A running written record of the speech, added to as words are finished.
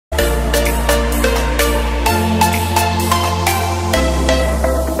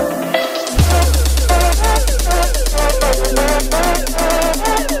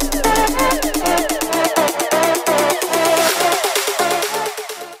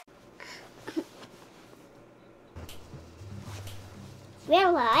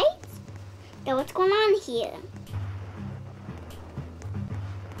Red lights? Now what's going on here?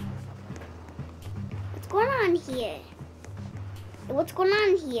 What's going on here? What's going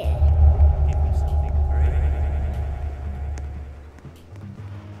on here? Give me something great.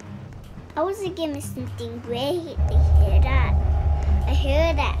 I was gonna give me something great. I hear that. I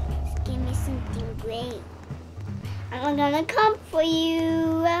heard that. Just give me something great. I'm gonna come for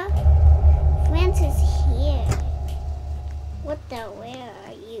you. Francis here. What the? Where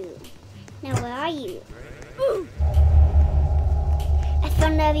are you? Now where are you? I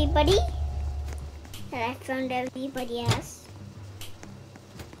found everybody. And I found everybody else.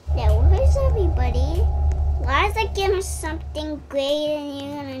 Now where's everybody? Why is it giving something great and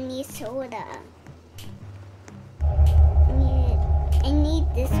you're gonna need soda? I need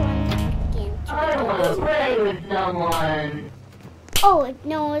this one again. I wanna play with someone. Oh,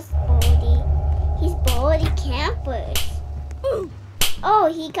 no, it's Baldi. He's Baldi Campers. Oh,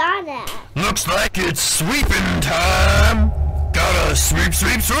 he got that. Looks like it's sweeping time. Gotta sweep,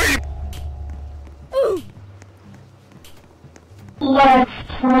 sweep, sweep. Let's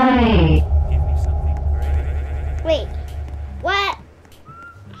play. Give me something great. Wait, what?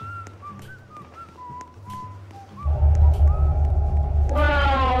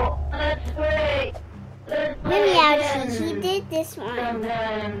 Wow, that's great. Let's play Maybe again. actually he did this one.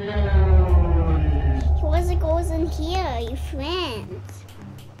 Sometime soon. He wasn't goes in here, you friends.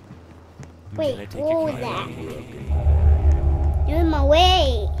 Wait, Can I take what your was key? that? You're in my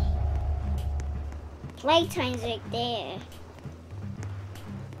way. Playtime's right there.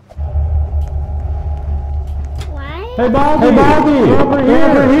 Why? Hey Baldi! Hey Baldi! Over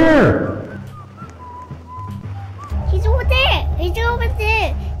here! He's over there! He's over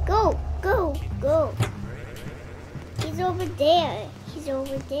there! Go! Go! Go! He's over there! He's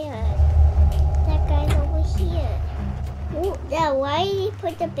over there! That guy's over here! Oh, yeah, why did he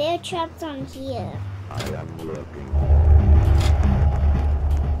put the bear traps on here? I am looking.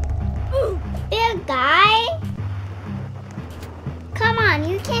 Bear guy? Come on,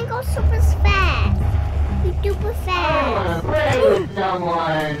 you can't go super fast! You super I fast! wanna play with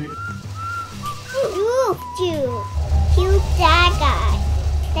someone. Oofed you! He oofed that guy!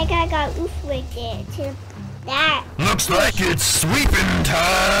 That guy got oofed right there to that. Looks like it's sweeping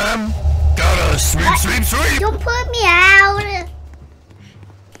time. Gotta sweep, sweep, sweep. Don't put me out!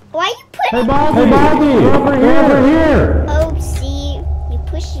 Why you putting Hey Baldi! Hey Baldi! Over here! Oh, see, you're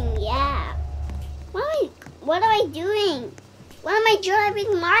pushing me out. What am I doing? Why am I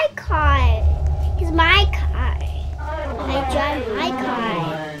driving my car? It's my car. I drive my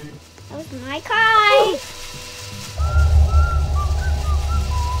car. That was my car.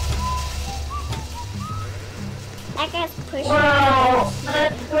 That guy's pushing Wow, me.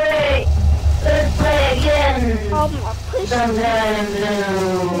 that's great. Let's play again. Oh, my pushing me. Sometime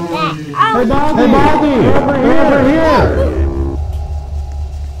soon. That. Hey Oh, Baldi! Hey Baldi! Over here!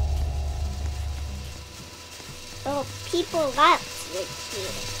 oh, people left with you.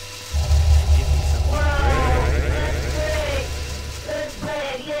 Give me something Wow, great. that's great. Let's play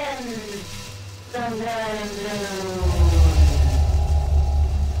again. Sometime soon.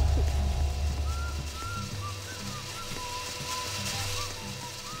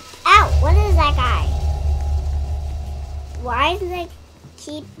 Ow, what is that guy? Why does it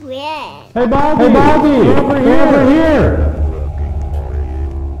keep red? Hey Baldi! Hey Baldi! Over here!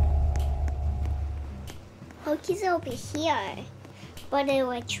 Oh, he's over here. But they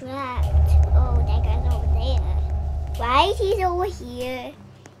were trapped. Oh, that guy's over there. Why is he over here?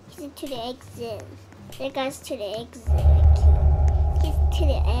 He's to the exit. That guy's to the exit. He's to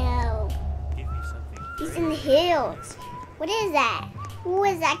the L. Give me something He's great. in the hills. What is that? Who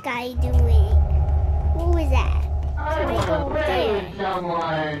is that guy doing? Who is that? I wanna play with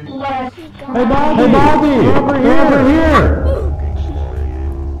someone. Let's He's Hey going. Baldi! Hey Baldi! Over here!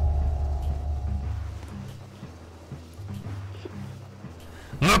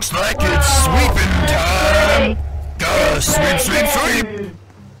 Looks like it's sweeping time. Gotta sweep, sweep, sweep.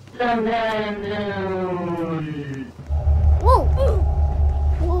 Sometime soon. Whoa!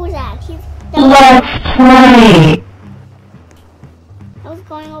 What was that? Let's play. I was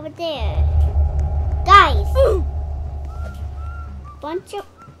going over there. Guys! Bunch of...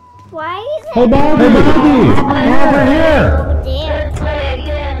 Why is it Hey Baldi! Hey Baldi! Over here! over there? Let's play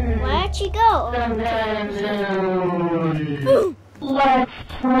again. Where'd she go? Sometime soon. Let's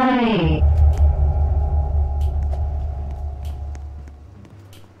play.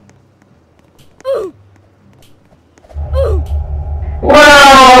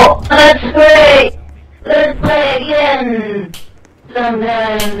 Wow, that's great. Let's play again.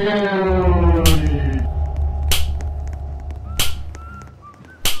 Sometime soon.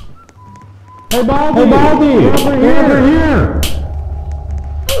 Hey, Baldi! Hey, Baldi! Over here!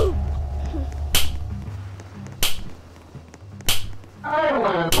 I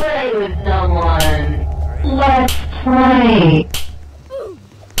want to play with someone. Let's play.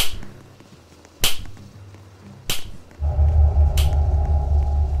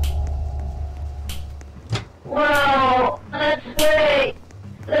 Wow, let's play.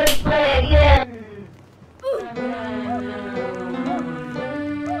 Let's play again.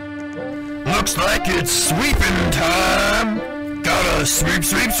 Looks like it's sweeping time. Gotta sweep,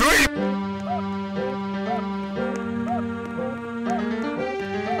 sweep, sweep.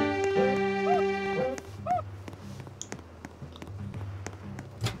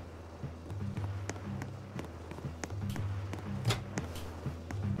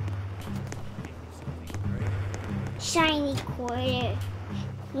 Shiny quarter.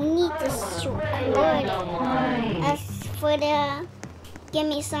 We need the quarter. As for the give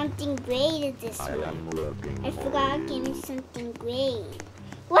me something great this one. I forgot give me something great.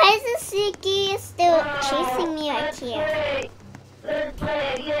 Why is the Sticky still chasing me right here? Let's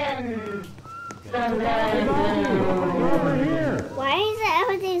play again. Over here! Why is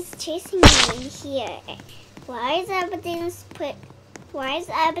everything's chasing me in here? Why is everything's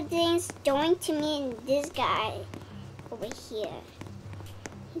going to me and this guy over here?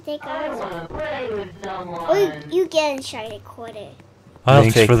 Take ours. Oh, you get a shiny quarter.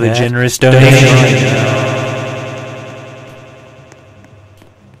 Thanks for the generous donation.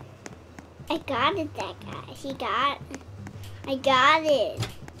 I got it, that guy. I got it.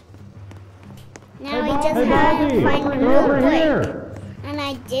 Now he just had to find the notebook. And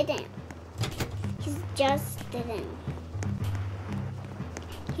I didn't. He just didn't.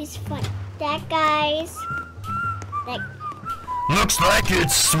 He's fun. That guy's like. Looks like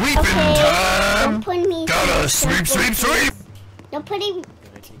it's sweeping time. Don't put me. Gotta sweep, sweep, sweep. Don't put him.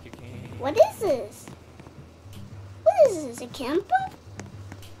 What is this? What is this? A camper?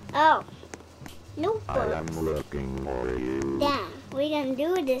 Oh. Notebooks. I am looking for you. Yeah, we're gonna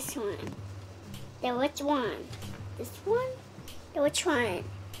do this one. Then which one? This one? Then which one?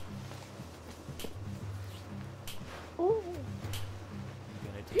 Ooh.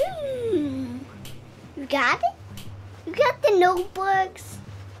 You got it? You got the notebooks?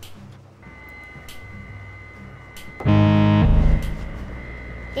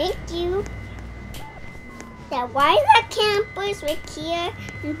 Thank you. Now why is that campers right here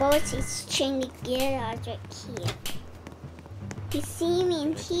and both he's trying to get us right here? He see me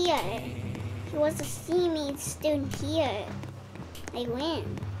in here. He wants to see me and still in here. I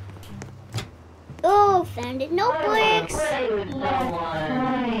win. Oh, found it notebooks.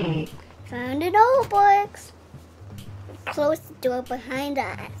 Found the notebooks. Close the door behind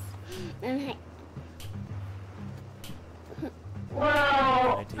us. And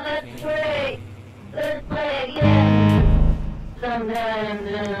Wow, let's play. Let's play again. Sometime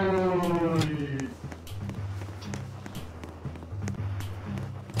soon.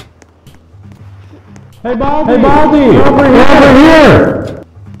 Hey, Baldi! Hey, Baldi! Over here!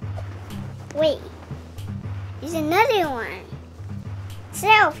 wait, there's another one.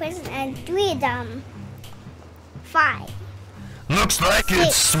 Selfish and 3 of them. 5. Looks like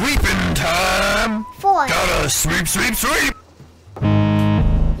it's sweeping time. 4. Gotta sweep, sweep, sweep.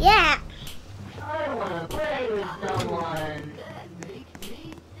 Yeah. I want to play with someone.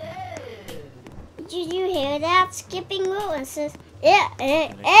 Did you hear that? Skipping rule and says,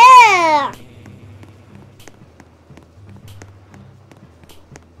 yeah.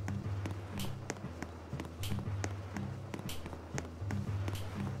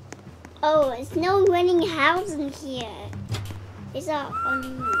 Oh, it's no running house in here. It's a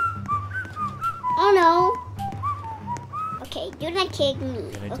oh no. Okay, do not kick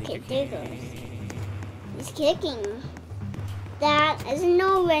me. Okay, there goes. He's kicking. That is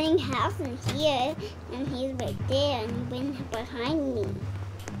no running house in here, and he's right there and went behind me.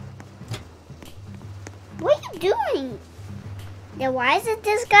 What are you doing? Then why is it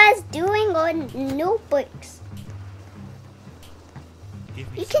this guy's doing on notebooks?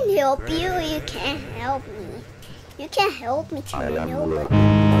 You can help you or you can't help me. You can't help me to I my am notebook.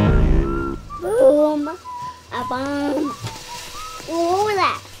 looking for you. Boom. A bomb. What was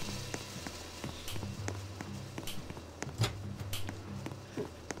that?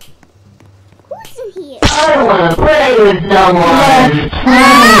 Who's in here? I want to play with someone.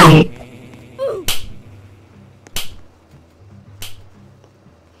 Play.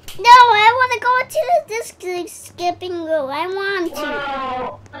 No, I want to go to this skipping room. I want to.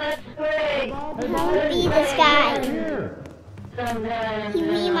 Wow, let's play. I want to be this guy. Sometime He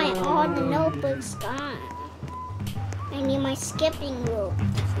made my all the notebooks gone. I need my skipping rope. I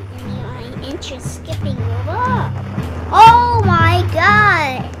need my inch of skipping rope. Oh my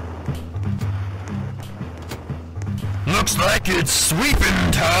god! Looks like it's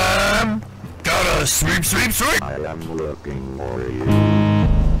sweeping time. Gotta sweep, sweep, sweep. I am looking for you.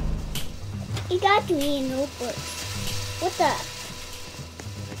 You got 3 notebooks. What the?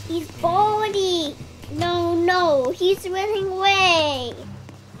 He's Baldi. No, he's running away.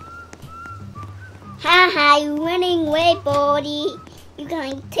 Haha, you're running away, Baldi. You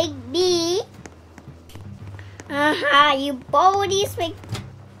gonna take me? Haha, you Baldi's like.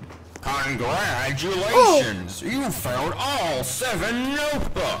 Congratulations! You found all 7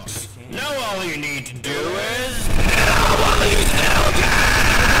 notebooks. Now all you need to do is...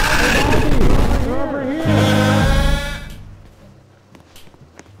 Over here!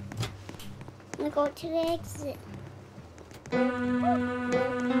 I'm gonna go to the exit.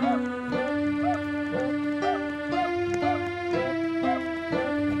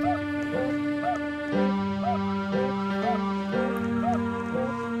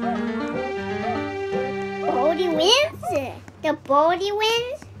 Baldi wins? The Baldi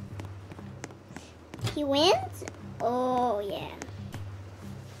wins? He wins? Oh yeah.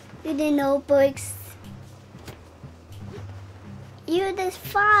 Do the notebooks. You're the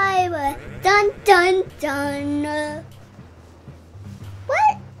 5. Dun dun dun.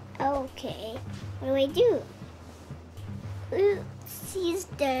 What? Okay. What do I do? Oops, he's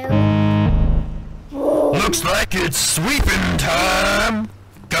down. Whoa. Looks like it's sweeping time.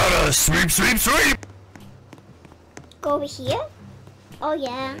 Gotta sweep, sweep, sweep. Go over here? Oh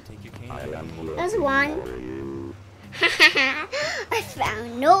yeah. I am looking There's one. for you. I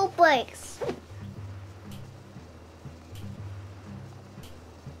found notebooks.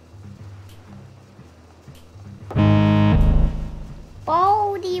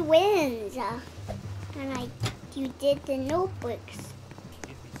 Baldi wins. And you did the notebooks.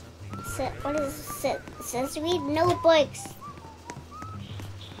 What is it? It says read notebooks.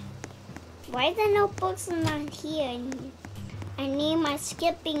 Why the notebooks are not here? I need my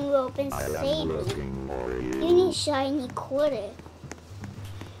skipping rope and I am save me. looking for You you. need shiny quarter.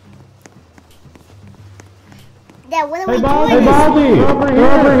 Dad, what are we Hey, doing? Baldi!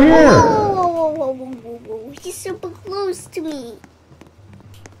 Over here! Whoa. He's super close to me.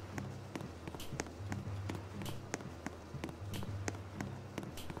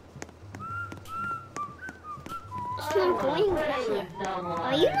 He's not going here.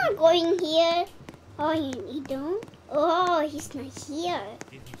 Are you not going here? Oh, you don't? Oh, he's not here.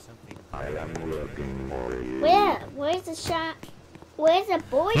 I am looking for you. Where? Where's the shot? Where's the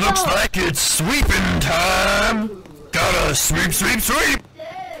boy? Looks like it's sweeping time. Gotta sweep, sweep, sweep.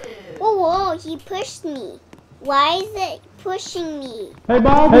 Whoa, he pushed me. Why is it pushing me? Hey,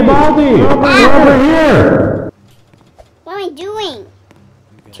 Baldi! Over here! What am I doing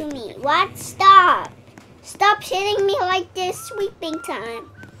to me? What? Stop! Stop hitting me like this sweeping time.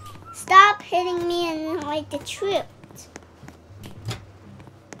 Stop hitting me and like the tripped.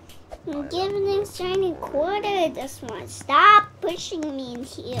 I'm giving him shiny quarter this one. Stop pushing me in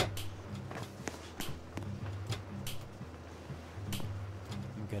here.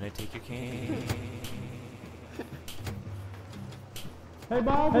 I'm gonna take your cane. Hey,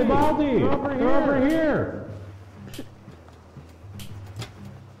 Baldi! Over here!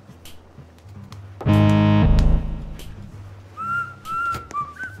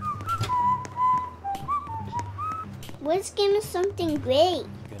 Let's give me something great. I'm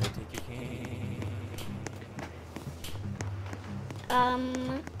gonna take your cane.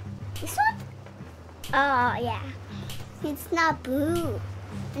 This one? Oh, yeah. It's not blue.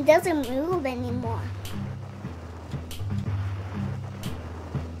 It doesn't move anymore.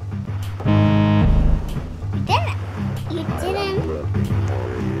 You didn't. You I am didn't. looking for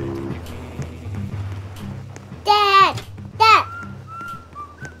you. Dad!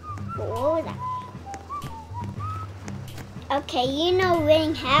 What was that? Okay, you know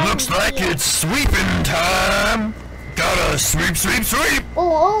winning has Looks like it's sweeping time. Gotta sweep, sweep, sweep.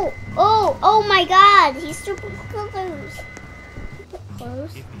 Oh my god! He's super close. Super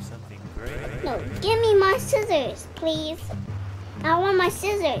close. Give me something great. No, give me my scissors, please. I want my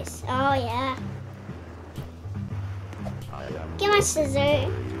scissors. Oh yeah. I am Give my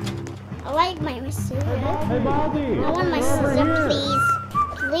scissors. I like my scissors. Hey, Baldi! I want my Over scissors, here. please.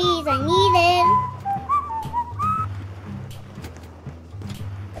 Please, I need it.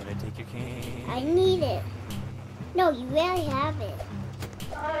 I'm gonna take your cane. I need it. No, you really have it.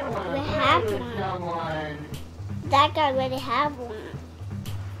 I want We to have play with one. someone. That guy already have one.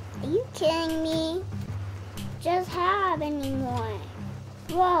 Are you kidding me? Just have anymore.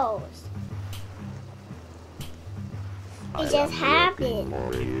 Rose. I You just am have looking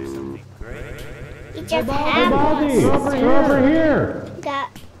it. for you. Something You Hey, just Baldi, have Baldi, one. over here.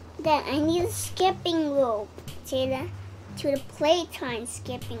 Then I need a skipping rope to the playtime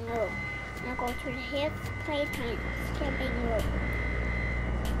skipping rope. Now go to the hip playtime skipping rope.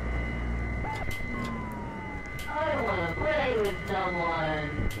 I wanna play with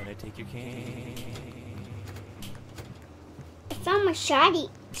someone. Can I take your cane? I found my shiny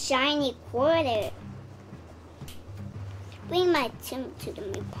quarter. Bring my Tim to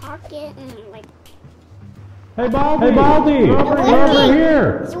my pocket and I'm like, Hey, Baldi, over working.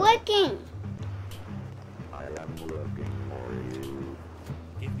 here. It's working. I am looking for you.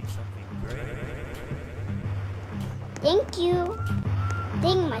 Give me something great. Thank you.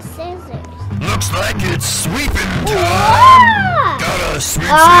 Take my scissors. Looks like it's sweeping time. Ah! Gotta sweep,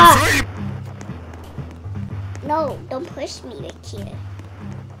 Ah! sweep, sweep. No, don't push me, Ricky.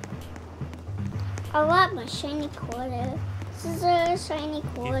 I want my shiny quarter. Scissors, shiny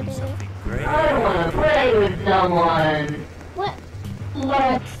Give me quarter. something great. I wanna play with someone. What?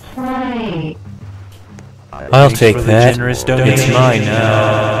 Let's play. I'll take For the that. generous It's donation. mine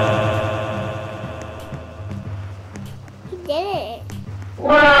now. He did it.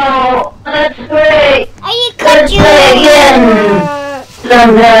 Wow, that's great. I cut Let's you! play again.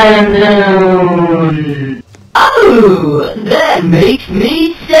 Sometime soon. Oh, that makes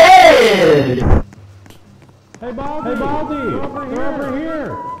me sad. Hey, Baldi, over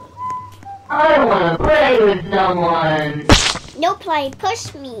here. I wanna play with someone. No play,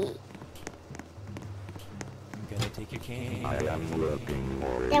 push me. Can I take your cane? I am looking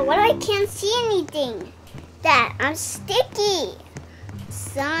for Then you. what? I can't see anything. That I'm sticky.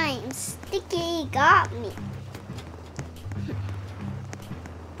 Slime, sticky got me.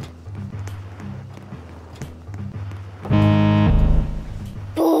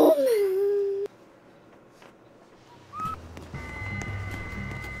 Boom.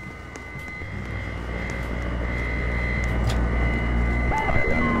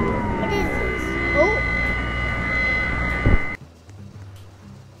 What is this? Oh,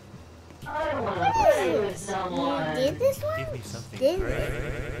 I wanna what play is with this? someone. You did this one? Give me something Did great.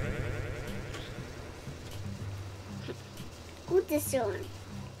 it? Who this one?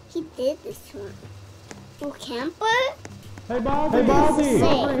 He did this one. Who camper? Hey, Baldi,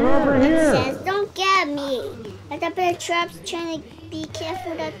 Say, over it here. says, don't get me. Like the bear traps, trying to be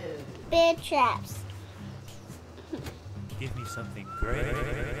careful of the bear traps. Give me something great.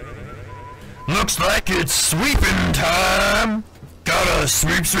 Looks like it's sweeping time. Gotta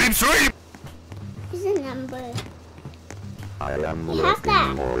sweep, sweep, sweep. Here's a number. I am You have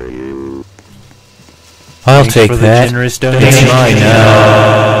that. looking for you. I'll Thanks take for the that. generous It's donation. mine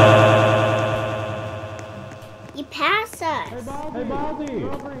now. You pass us. Hey, Baldi,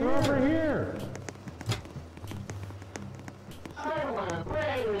 over here. I wanna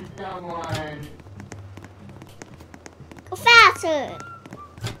play with someone. Go faster.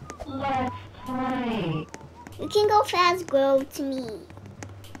 Let's play. You can go fast, grow to me.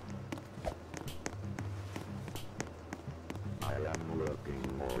 I am looking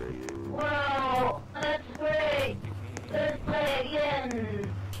for you. Wow, that's great. Let's play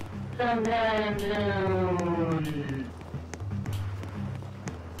again. Sometime soon.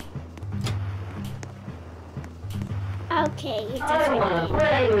 Okay, you I just wanna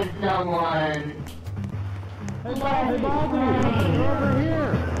play with someone. Hey, Baldi, over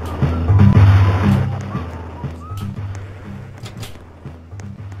here.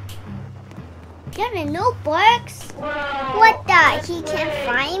 You're the notebooks. Wow, What the? He can't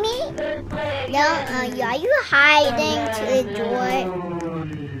find me? let's play No, again. are you hiding to the door?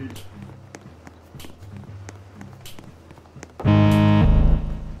 Soon.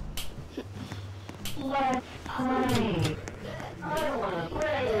 Let's play. I wanna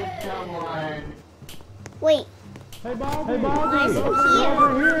play with someone. Wait, Hey, Baldi, why is it here?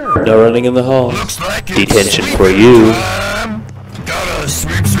 over here. No running in the halls. Looks like it's Detention sweeping for you. time. Gotta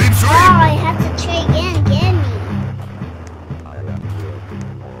sweep, sweep, Oh, sweep. I have to try again. Get me. I am looking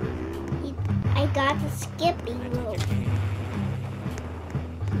for you. I got the skipping rope.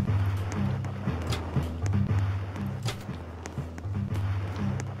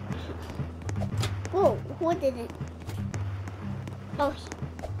 Whoa, who did it? Oh,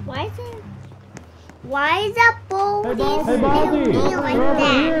 why is it? Why is that Baldi Hey, spinning Baldi, me like over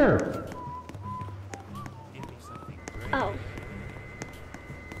that? here. Give me something great. Oh.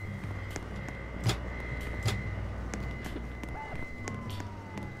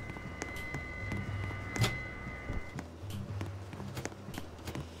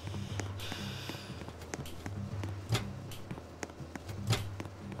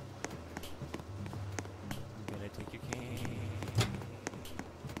 Can I take your cane?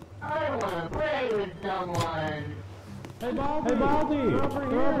 I someone. Hey, Baldi! They're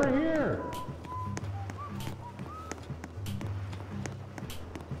over here!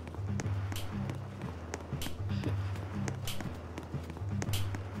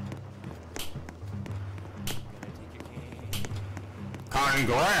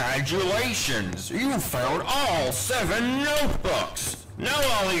 Congratulations! You found all 7 notebooks! Now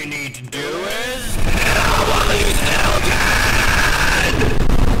all you need to do is...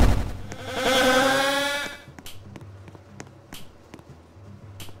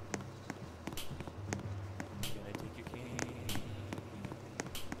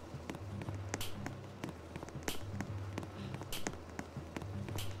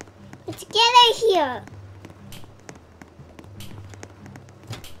 Let's get out of here.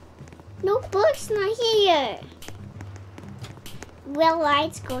 No book's not here. Well,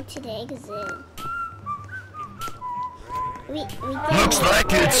 lights go to the exit. We Looks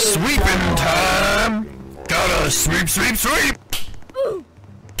like it's sweeping time. Gotta sweep, sweep, sweep.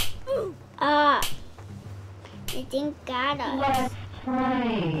 It didn't got us. Let's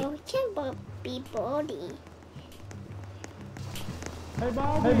play. Oh, we can't be Baldi. Hey,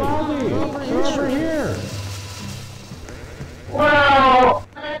 Baldi! They're over here! Well,